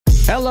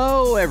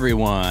Hello,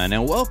 everyone,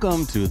 and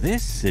welcome to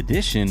this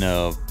edition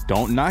of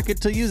Don't Knock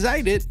It Till You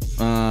Zeit It.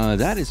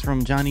 That is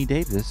from Johnny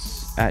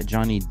Davis at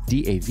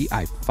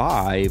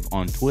JohnnyDavi5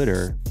 on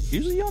Twitter.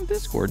 Usually on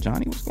Discord.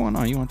 Johnny, what's going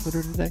on? You on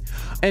Twitter today?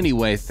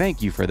 Anyway,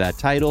 thank you for that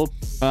title.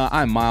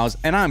 I'm Miles,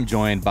 and I'm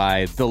joined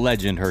by the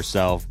legend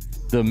herself,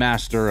 the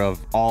master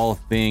of all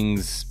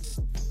things.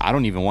 I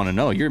don't even want to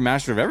know. You're a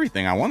master of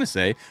everything, I want to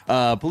say.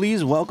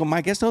 Please welcome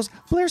my guest host,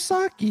 Blair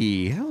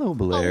Saki. Hello,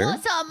 Blair.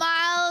 What's up,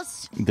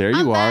 Miles? There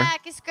you are.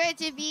 Back. It's great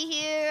to be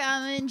here.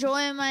 I'm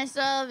enjoying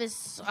myself.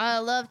 I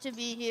love to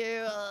be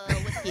here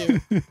with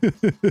you.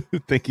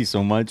 Thank you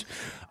so much.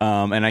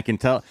 And I can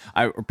tell,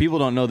 people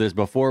don't know this.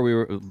 Before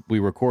we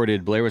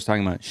recorded, Blair was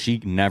talking about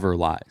she never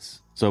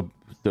lies. So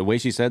the way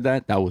she said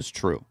that was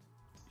true.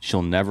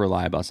 She'll never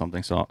lie about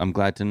something. So I'm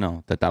glad to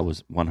know that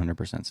was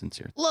 100%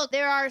 sincere. Look,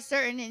 there are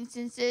certain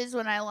instances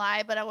when I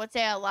lie, but I would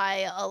say I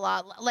lie a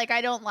lot. Like,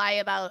 I don't lie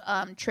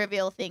about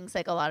trivial things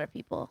like a lot of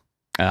people.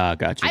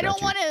 Gotcha. I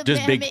don't want to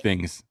just big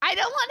things. I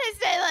don't want to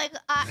say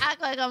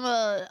act like I'm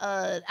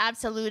a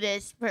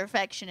absolutist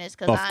perfectionist,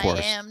 because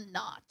I am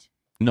not.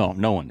 No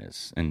one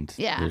is, and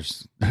yeah,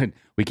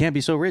 we can't be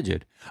so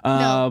rigid.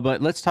 No.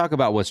 But let's talk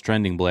about what's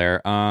trending,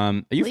 Blair.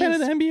 Are you a fan of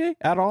the NBA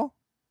at all?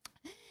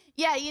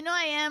 Yeah,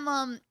 I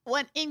am.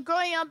 In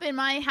growing up in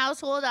my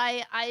household,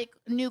 I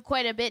knew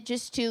quite a bit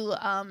just to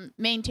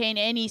maintain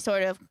any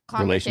sort of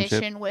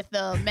conversation with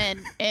the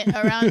men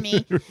around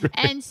me,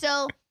 and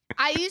so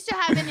I used to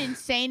have an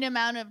insane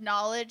amount of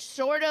knowledge,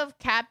 sort of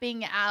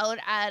capping out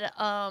at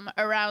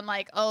around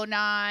like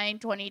 2009,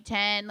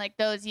 2010, like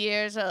those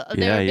years. They were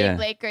big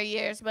Laker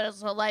years, but I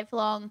was a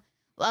lifelong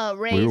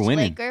raised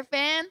Laker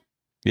fan.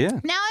 Yeah.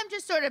 Now I'm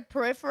just sort of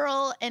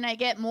peripheral, and I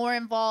get more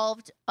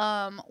involved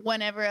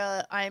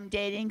whenever I'm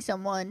dating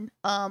someone.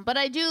 But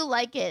I do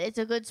like it. It's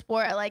a good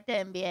sport. I like the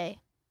NBA.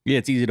 Yeah,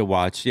 it's easy to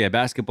watch. Yeah,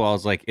 basketball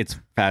is it's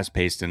fast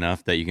paced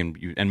enough that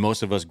and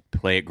most of us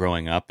play it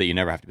growing up that you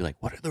never have to be like,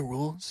 what are the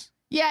rules?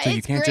 Yeah, so it's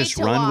you can't great just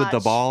to run watch. with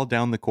the ball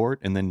down the court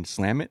and then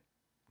slam it.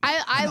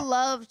 I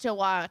love to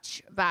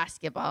watch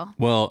basketball.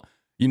 Well,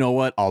 you know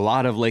what? A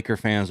lot of Laker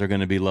fans are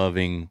going to be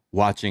loving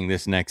watching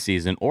this next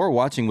season or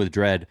watching with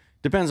dread.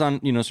 Depends on,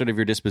 sort of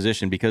your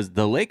disposition, because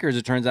the Lakers,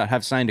 it turns out,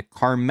 have signed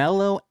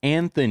Carmelo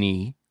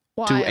Anthony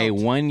to a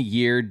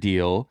 1-year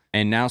deal.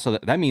 And now, so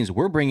that means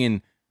we're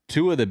bringing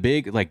two of the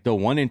big, the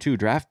 1 and 2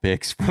 draft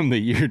picks from the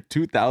year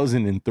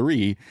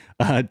 2003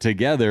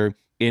 together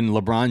in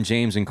LeBron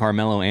James and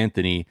Carmelo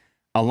Anthony,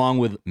 along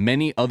with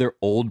many other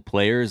old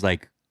players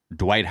like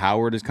Dwight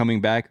Howard is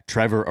coming back.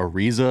 Trevor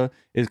Ariza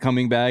is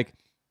coming back.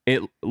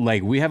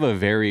 We have a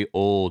very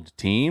old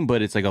team,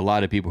 but it's a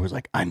lot of people who's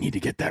I need to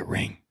get that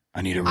ring.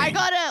 I need a ring.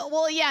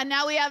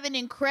 Now we have an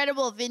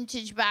incredible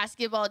vintage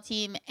basketball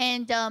team.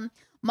 And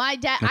my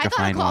dad, I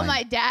gotta call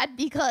my dad,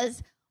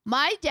 because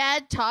my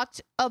dad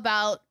talked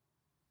about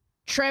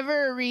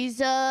Trevor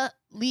Ariza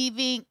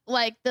leaving,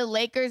 the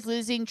Lakers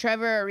losing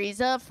Trevor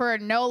Ariza for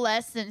no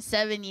less than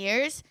 7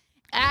 years,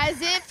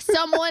 as if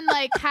someone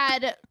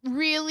had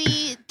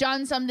really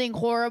done something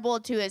horrible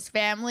to his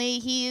family.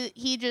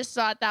 He just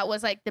thought that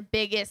was the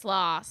biggest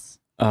loss.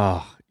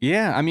 Oh,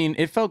 yeah. I mean,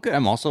 it felt good.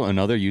 I'm also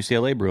another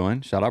UCLA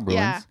Bruin. Shout out Bruins.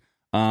 Yeah.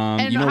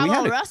 And how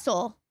about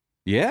Russell?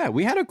 Yeah,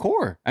 we had a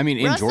core. I mean,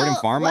 in Jordan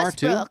Farmar,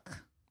 too.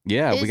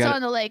 Yeah. We got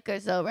on the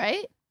Lakers, though,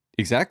 right?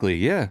 Exactly,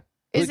 yeah.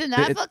 Isn't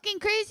that fucking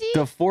crazy?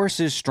 The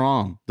force is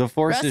strong.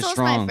 Russell's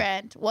my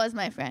friend. Was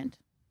my friend.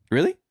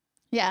 Really?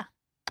 Yeah.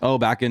 Oh,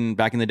 back in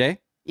the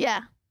day?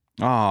 Yeah.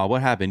 Oh,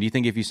 what happened? Do you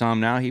think if you saw him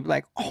now, he'd be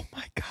like, oh,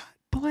 my God,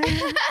 Blair,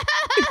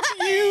 it's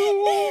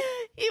you?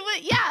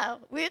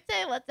 We'd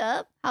say, what's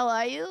up? How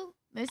are you?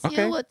 Miss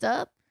you. What's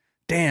up?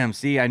 Damn,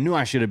 see, I knew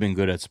I should have been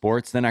good at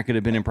sports. Then I could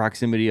have been in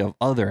proximity of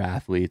other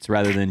athletes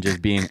rather than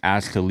just being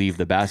asked to leave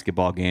the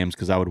basketball games,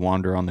 because I would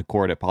wander on the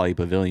court at Poly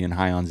Pavilion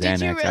high on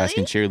Xanax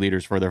asking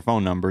cheerleaders for their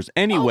phone numbers.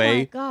 Anyway, oh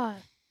my God.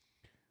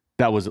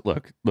 That was,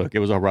 look, it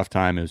was a rough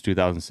time. It was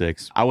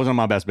 2006. I wasn't on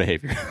my best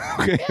behavior.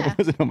 Okay, yeah. I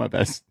wasn't on my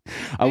best.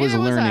 I was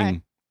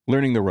learning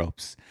the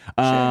ropes.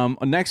 Sure.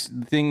 Next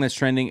thing that's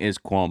trending is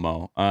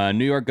Cuomo.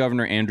 New York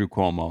Governor Andrew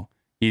Cuomo.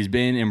 He's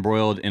been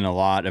embroiled in a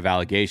lot of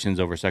allegations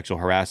over sexual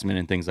harassment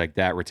and things like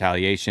that,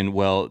 retaliation.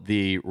 Well,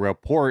 the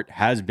report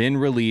has been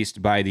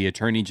released by the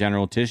Attorney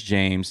General, Tish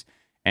James,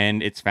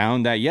 and it's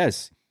found that,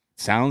 yes,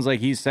 sounds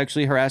like he's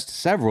sexually harassed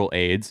several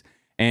aides.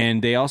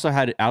 And they also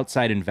had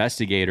outside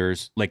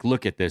investigators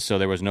look at this. So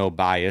there was no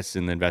bias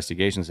in the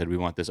investigation. Said, we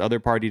want this other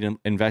party to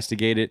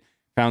investigate it.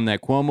 Found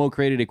that Cuomo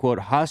created a, quote,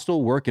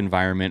 hostile work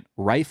environment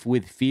rife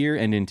with fear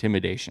and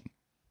intimidation.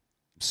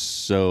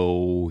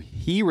 So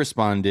he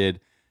responded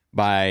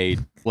by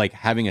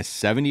having a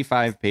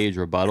 75-page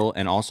rebuttal,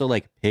 and also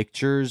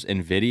pictures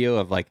and video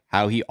of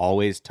how he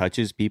always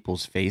touches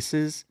people's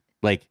faces,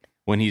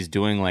 when he's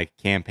doing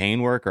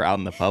campaign work or out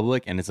in the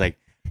public. And it's I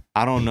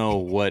don't know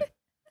what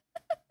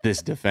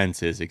this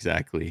defense is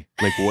exactly.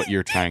 Like what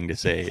you're trying to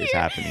say is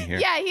happening here.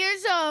 Yeah,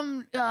 here's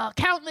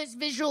countless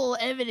visual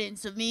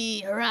evidence of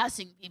me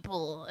harassing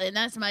people, and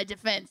that's my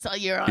defense,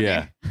 Your Honor.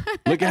 Yeah.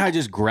 Look at how I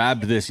just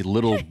grabbed this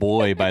little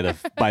boy by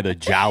the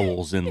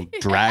jowls and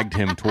dragged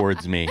him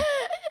towards me.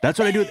 That's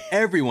what I do with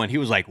everyone. He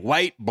was like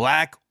white,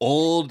 black,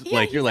 old. Yeah,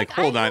 like you're like,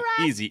 hold on,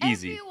 easy.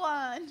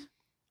 Everyone.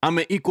 I'm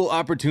an equal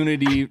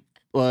opportunity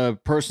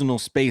personal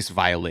space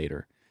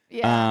violator.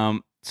 Yeah.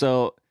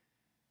 So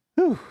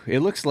it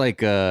looks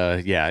like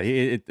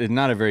it's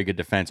not a very good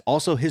defense.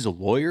 Also, his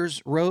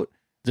lawyers wrote,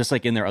 just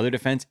like in their other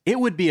defense, it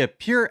would be a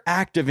pure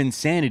act of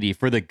insanity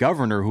for the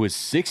governor, who is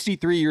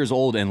 63 years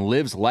old and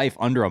lives life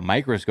under a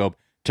microscope,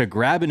 to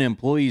grab an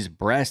employee's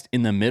breast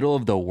in the middle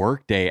of the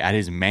workday at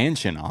his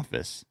mansion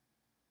office.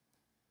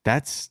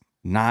 That's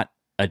not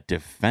a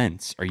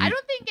defense. I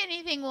don't think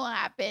anything will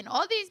happen.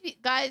 All these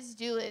guys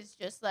do is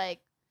just like,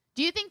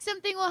 do you think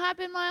something will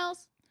happen,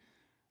 Miles?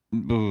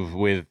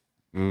 With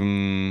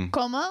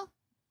Cuomo?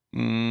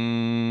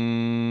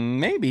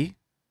 Maybe.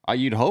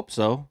 You'd hope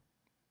so.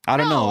 I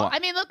don't know. I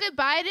mean, look at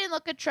Biden,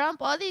 look at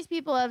Trump. All these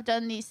people have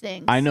done these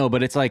things. I know,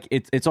 but it's like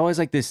it's always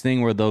like this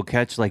thing where they'll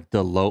catch like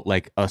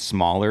a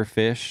smaller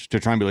fish to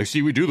try and be like,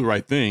 see, we do the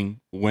right thing,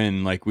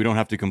 when like we don't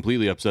have to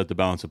completely upset the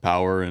balance of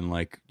power, and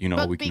like, you know,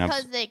 but we can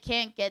because they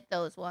can't get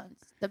those ones,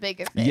 the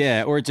bigger fish.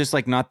 Yeah, or just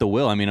like not the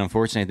will. I mean,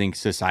 unfortunately, I think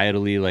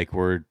societally, like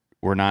we're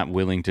not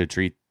willing to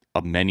treat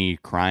many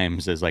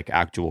crimes as like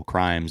actual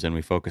crimes, and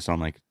we focus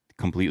on like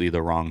completely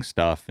the wrong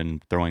stuff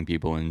and throwing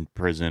people in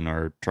prison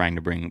or trying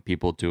to bring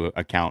people to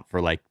account for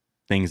like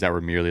things that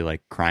were merely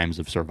like crimes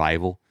of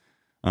survival.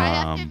 I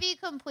have to be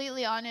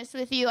completely honest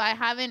with you. I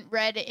haven't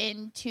read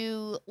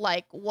into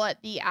like what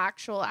the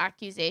actual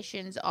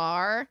accusations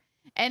are,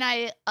 and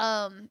I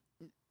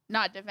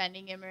not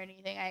defending him or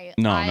anything.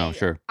 No,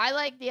 sure. I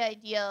like the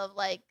idea of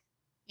like,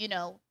 you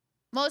know,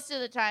 most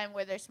of the time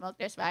where there's smoke,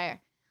 there's fire.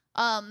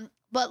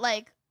 But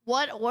like,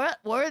 what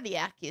were the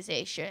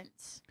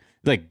accusations?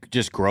 Like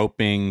just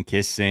groping,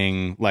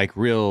 kissing, like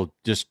real,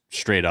 just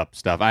straight up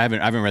stuff. I haven't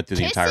read through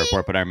the entire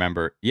report, but I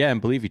remember, I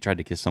believe he tried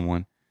to kiss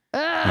someone.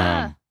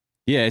 Yeah,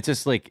 it's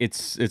just like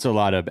it's a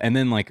lot of, and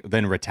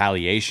then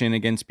retaliation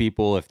against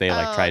people if they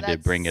like tried to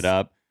bring it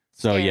up.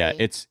 So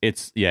scary.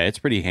 Yeah, it's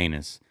pretty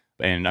heinous.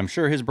 And I'm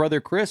sure his brother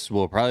Chris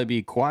will probably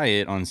be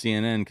quiet on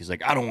CNN because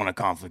like, I don't want a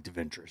conflict of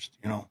interest,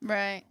 you know?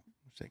 Right.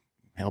 It's like,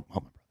 help my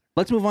brother.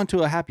 Let's move on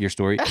to a happier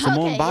story.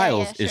 Simone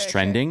Biles is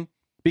trending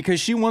because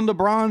she won the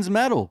bronze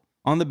medal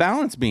on the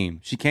balance beam.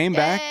 She came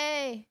back,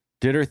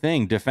 did her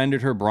thing,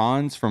 defended her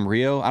bronze from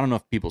Rio. I don't know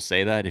if people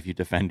say that if you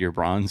defend your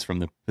bronze from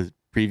the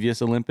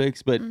previous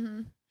Olympics, but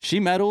she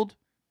medaled.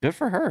 Good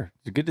for her.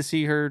 It's good to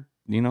see her,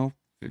 you know,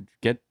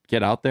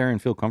 get out there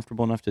and feel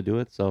comfortable enough to do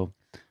it. So,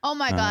 oh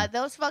my God,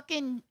 those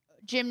fucking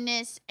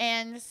gymnasts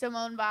and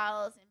Simone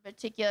Biles in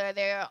particular,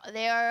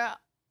 they are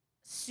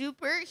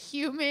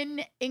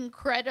superhuman,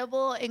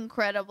 incredible.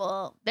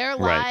 Their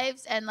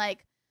lives and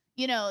like,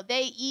 you know,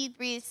 they eat,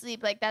 breathe,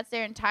 sleep. Like that's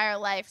their entire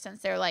life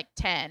since they're like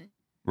 10.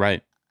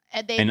 Right.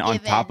 And on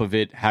top of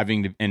it,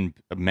 having to, and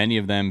many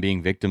of them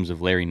being victims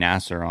of Larry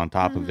Nassar on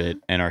top of it,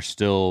 and are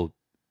still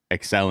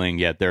excelling.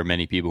 Yet there are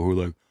many people who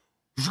are like,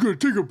 just gonna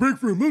take a break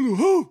for mental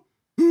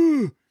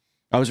health.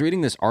 I was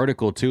reading this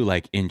article too,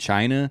 like in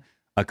China,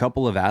 a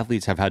couple of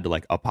athletes have had to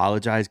like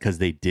apologize because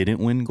they didn't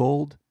win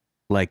gold.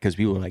 Like, because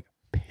people were like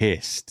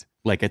pissed,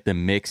 like at the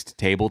mixed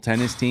table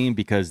tennis team,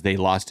 because they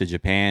lost to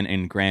Japan.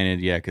 And granted,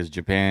 because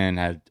Japan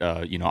had,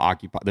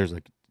 occupied, there's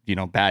like,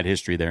 bad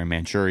history there in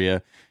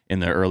Manchuria in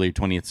the early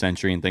 20th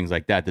century and things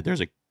like that, that there's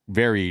a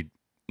very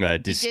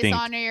distinct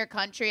dishonor your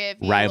country if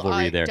you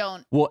rivalry there.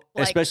 Don't,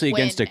 especially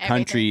against a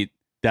country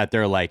that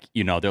they're like,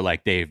 they're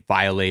like, they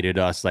violated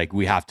us. Like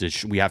we have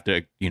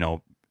to,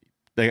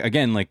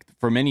 again, like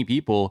for many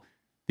people,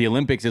 the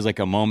Olympics is like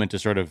a moment to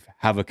sort of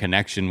have a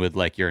connection with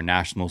like your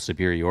national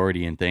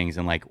superiority and things.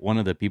 And like one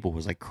of the people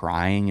was like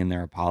crying in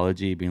their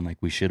apology, being like,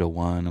 we should have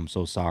won. I'm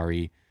so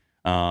sorry.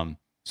 So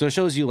it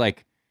shows you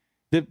like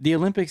the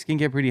Olympics can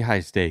get pretty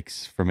high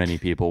stakes for many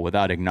people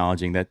without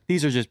acknowledging that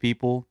these are just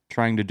people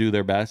trying to do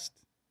their best.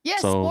 Yeah,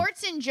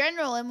 sports in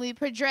general, and we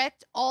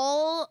project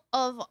all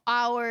of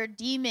our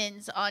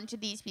demons onto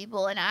these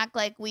people and act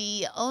like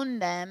we own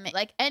them.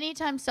 Like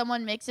anytime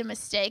someone makes a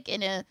mistake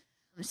in a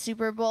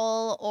Super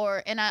Bowl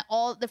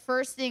the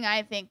first thing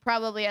I think,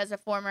 probably as a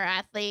former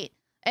athlete,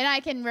 and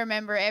I can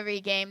remember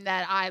every game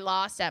that I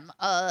lost at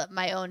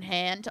my own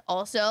hand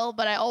also,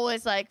 but I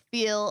always like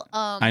feel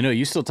I know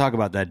you still talk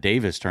about that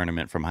Davis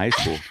tournament from high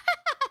school.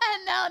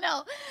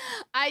 No.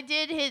 I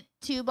did hit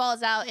 2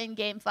 balls out in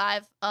game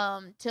 5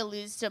 to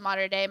lose to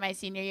Mater Dei my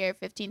senior year,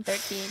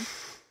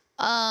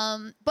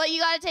 15-13. But you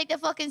got to take the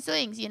fucking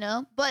swings,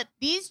 But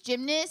these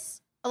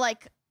gymnasts,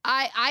 like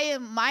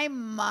my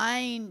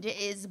mind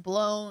is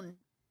blown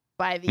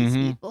by these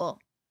people.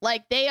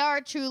 Like they are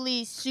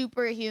truly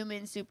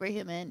superhuman.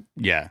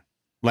 Yeah.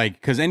 Like,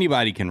 because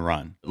anybody can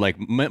run. Like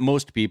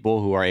most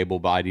people who are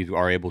able-bodied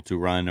are able to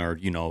run or,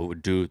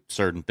 do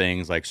certain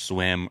things like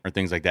swim or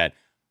things like that.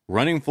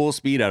 Running full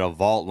speed at a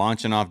vault,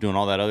 launching off, doing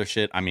all that other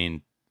shit. I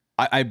mean,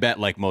 I bet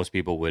like most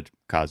people would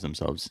cause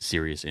themselves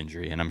serious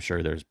injury. And I'm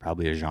sure there's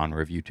probably a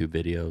genre of YouTube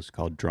videos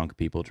called drunk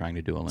people trying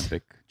to do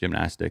Olympic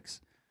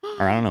gymnastics.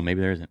 Or I don't know,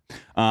 maybe there isn't.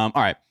 All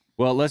right.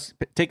 Well, let's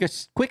take a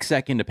quick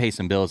second to pay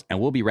some bills, and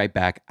we'll be right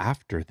back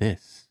after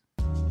this.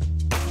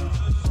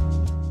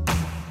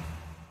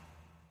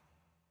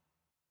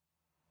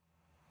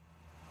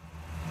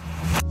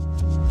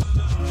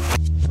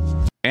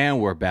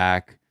 And we're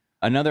back.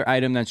 Another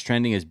item that's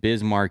trending is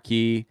Biz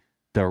Markie,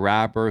 the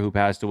rapper who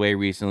passed away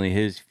recently.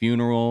 His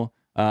funeral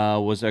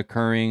was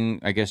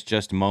occurring, I guess,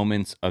 just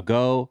moments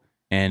ago.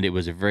 And it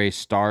was a very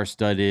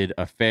star-studded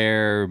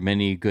affair.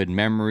 Many good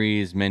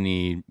memories,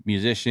 many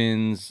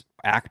musicians,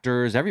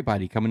 actors,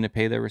 everybody coming to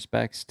pay their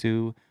respects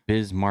to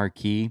Biz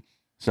Markie.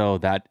 So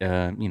that,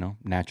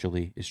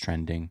 naturally is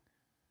trending.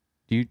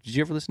 Did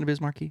you ever listen to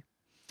Biz Markie?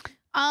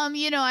 I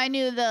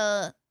knew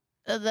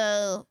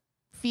the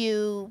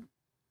few...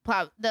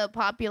 the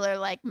popular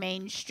like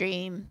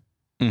mainstream.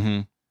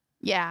 Mm-hmm.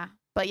 Yeah,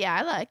 but yeah,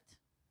 I liked.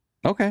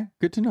 Okay,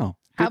 good to know.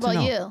 How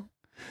about you?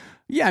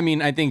 Yeah, I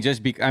mean, I think look,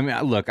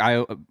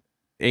 80s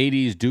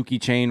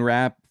Dookie Chain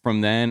rap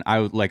from then,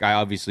 I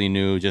obviously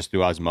knew just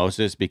through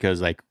osmosis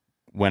because like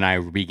when I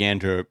began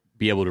to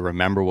be able to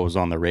remember what was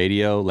on the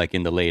radio, like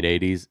in the late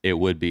 80s, it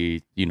would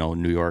be,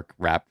 New York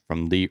rap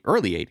from the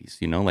early 80s,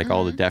 like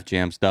all the Def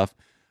Jam stuff.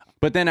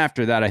 But then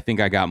after that, I think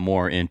I got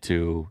more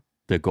into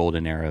the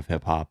golden era of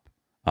hip hop.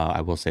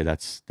 I will say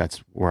that's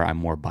where I'm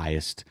more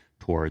biased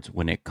towards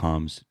when it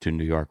comes to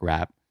New York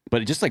rap.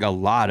 But just like a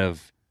lot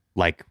of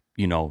like,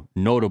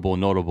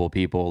 notable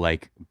people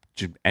like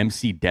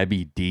MC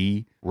Debbie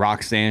D,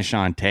 Roxanne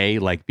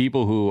Shante, like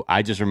people who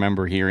I just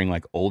remember hearing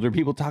like older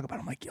people talk about.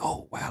 I'm like,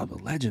 oh, wow, the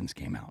legends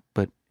came out.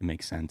 But it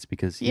makes sense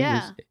because he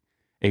was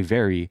a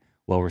very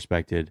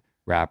well-respected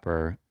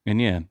rapper.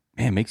 And yeah,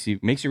 man, makes you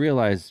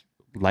realize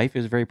life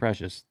is very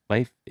precious.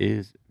 Life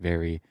is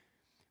very,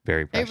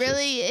 very precious. It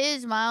really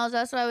is, Miles.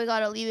 That's why we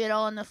got to leave it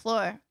all on the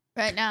floor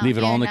right now. Leave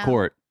it all on the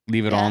court.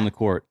 Leave it all on the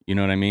court. You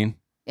know what I mean?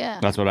 Yeah.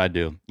 That's what I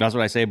do. That's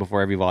what I say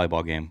before every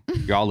volleyball game.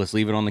 Y'all, let's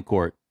leave it on the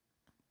court.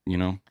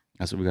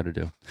 That's what we got to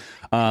do.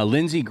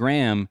 Lindsey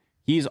Graham,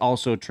 he's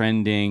also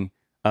trending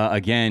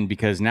again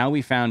because now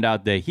we found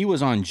out that he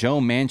was on Joe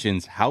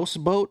Manchin's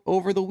houseboat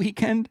over the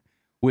weekend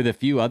with a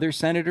few other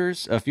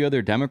senators, a few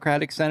other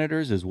Democratic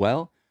senators as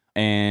well.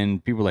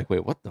 And people were like,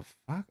 wait, what the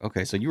fuck?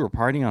 Okay, so you were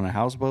partying on a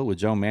houseboat with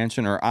Joe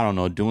Manchin, or I don't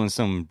know, doing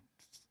some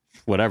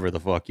whatever the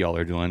fuck y'all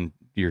are doing,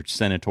 your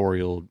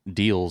senatorial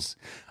deals,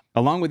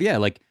 along with,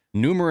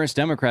 numerous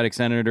Democratic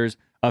senators.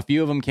 A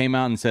few of them came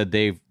out and said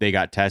they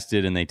got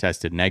tested and they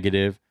tested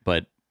negative,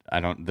 but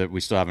we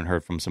still haven't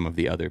heard from some of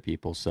the other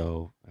people.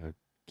 So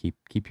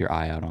keep your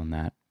eye out on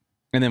that.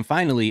 And then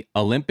finally,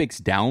 Olympics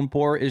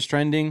downpour is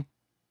trending.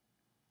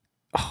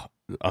 Oh,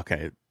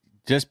 okay.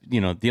 Just,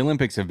 the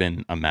Olympics have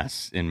been a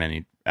mess in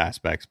many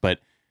aspects, but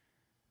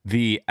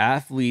the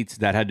athletes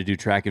that had to do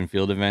track and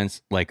field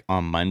events like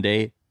on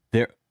Monday,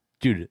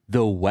 dude,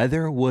 the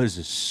weather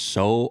was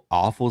so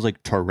awful. It was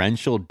like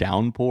torrential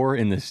downpour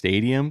in the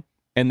stadium.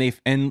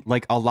 And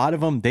like a lot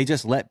of them, they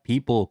just let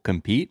people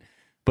compete,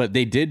 but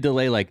they did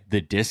delay like the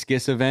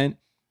discus event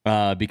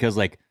because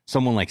like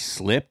someone like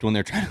slipped when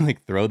they're trying to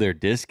like throw their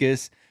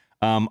discus.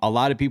 A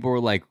lot of people were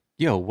like,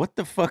 yo, what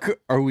the fuck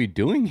are we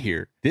doing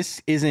here?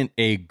 This isn't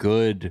a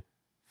good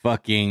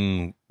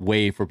fucking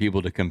way for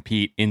people to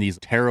compete in these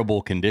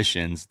terrible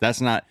conditions.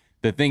 That's not,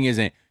 the thing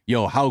isn't,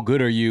 yo, how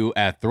good are you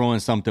at throwing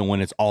something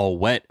when it's all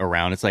wet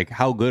around? It's like,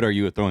 how good are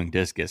you at throwing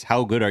discus?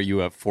 How good are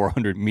you at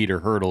 400-meter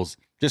hurdles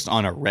just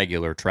on a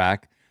regular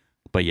track?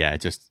 But yeah,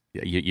 just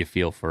you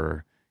feel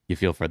for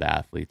the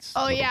athletes.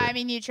 Oh yeah, bit. I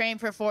mean, you train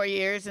for 4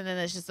 years and then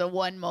it's just a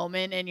one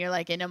moment and you're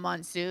like in a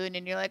monsoon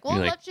and you're like, well,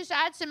 let's just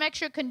add some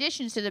extra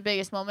conditions to the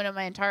biggest moment of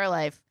my entire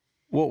life.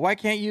 Well, why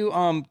can't you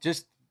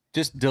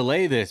just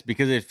delay this,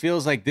 because it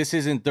feels like this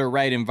isn't the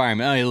right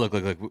environment. Oh,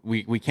 look,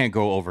 we can't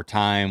go over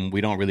time.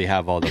 We don't really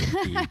have all the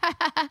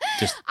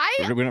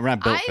we're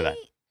not built for that.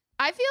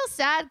 I feel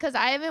sad because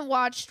I haven't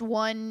watched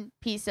one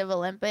piece of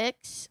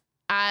Olympics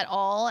at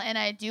all, and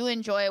I do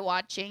enjoy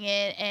watching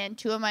it. And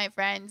two of my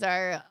friends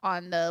are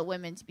on the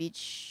women's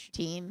beach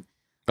team.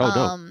 Oh,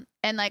 dope.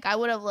 And like I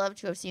would have loved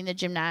to have seen the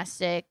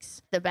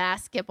gymnastics, the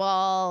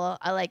basketball.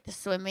 I like the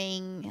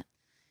swimming.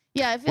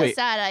 Yeah, I feel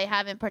sad I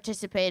haven't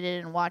participated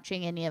in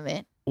watching any of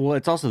it. Well,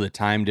 it's also the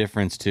time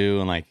difference too,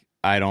 and like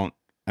I don't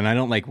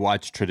like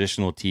watch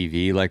traditional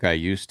TV like I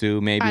used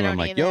to. Maybe when I'm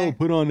like, yo,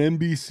 put on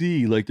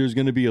NBC, like there's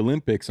gonna be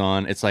Olympics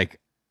on. It's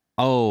like,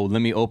 oh,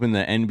 let me open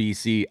the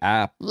NBC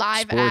app,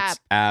 sports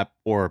app,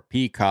 or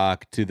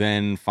Peacock to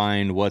then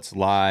find what's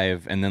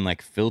live and then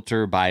like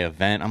filter by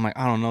event. I'm like,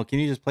 I don't know. Can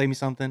you just play me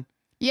something?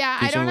 Yeah,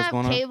 I don't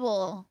have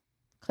cable.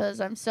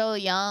 Because I'm so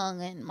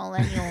young and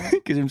millennial.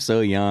 Because I'm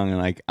so young and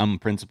like I'm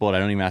principled. I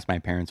don't even ask my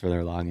parents for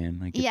their login.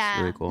 Like, it's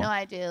really cool. No,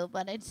 I do,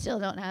 but I still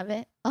don't have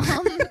it.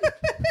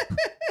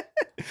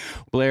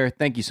 Blair,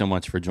 thank you so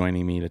much for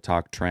joining me to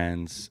talk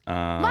trends.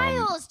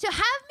 Miles, to have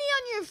me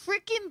on your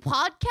freaking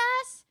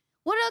podcast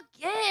What a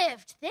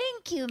gift.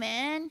 Thank you,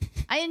 man.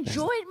 I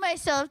enjoyed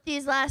myself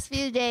these last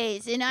few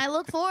days, and I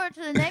look forward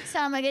to the next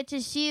time I get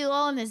to see you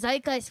all in the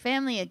Zeitgeist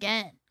family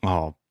again.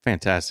 Oh,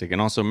 fantastic. And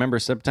also remember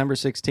September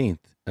 16th.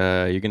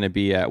 You're going to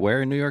be at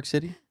where in New York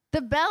City?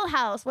 The Bell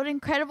House. What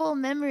incredible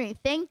memory.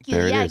 Thank you.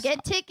 Yeah,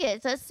 get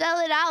tickets. Let's sell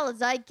it out,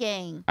 Zeit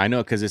Gang. I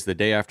know, because it's the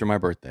day after my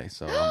birthday.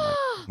 So I'm like,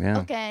 yeah.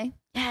 Okay.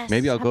 Yes.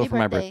 Maybe I'll go for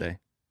my birthday.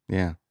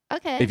 Yeah.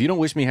 Okay. If you don't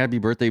wish me happy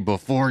birthday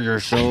before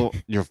your show,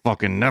 you're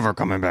fucking never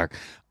coming back.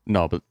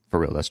 No, but for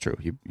real, that's true.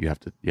 You have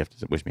to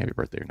wish me happy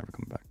birthday. You're never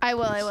coming back. I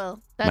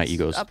will. That's my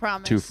ego's a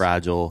promise. Too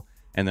fragile.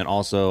 And then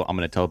also, I'm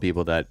going to tell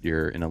people that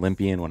you're an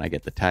Olympian when I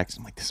get the text.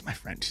 I'm like, this is my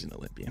friend. She's an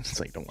Olympian. It's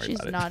like, don't worry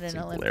about it. She's not an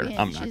Olympian.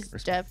 I'm not. She's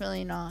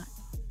definitely not.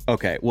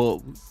 Okay,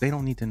 well, they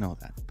don't need to know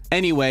that.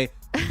 Anyway,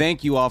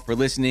 thank you all for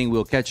listening.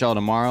 We'll catch y'all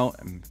tomorrow.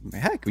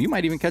 Heck, you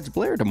might even catch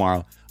Blair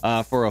tomorrow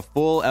for a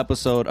full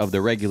episode of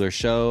the regular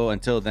show.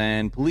 Until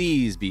then,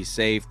 please be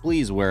safe.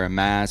 Please wear a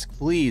mask.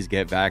 Please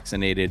get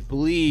vaccinated.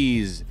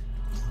 Please,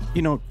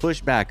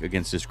 push back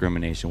against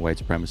discrimination, white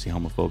supremacy,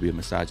 homophobia,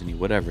 misogyny,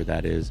 whatever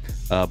that is.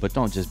 But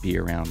don't just be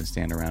around and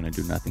stand around and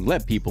do nothing.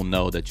 Let people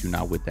know that you're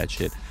not with that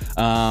shit.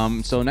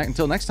 Until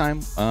next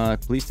time,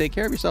 please take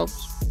care of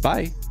yourselves.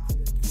 Bye.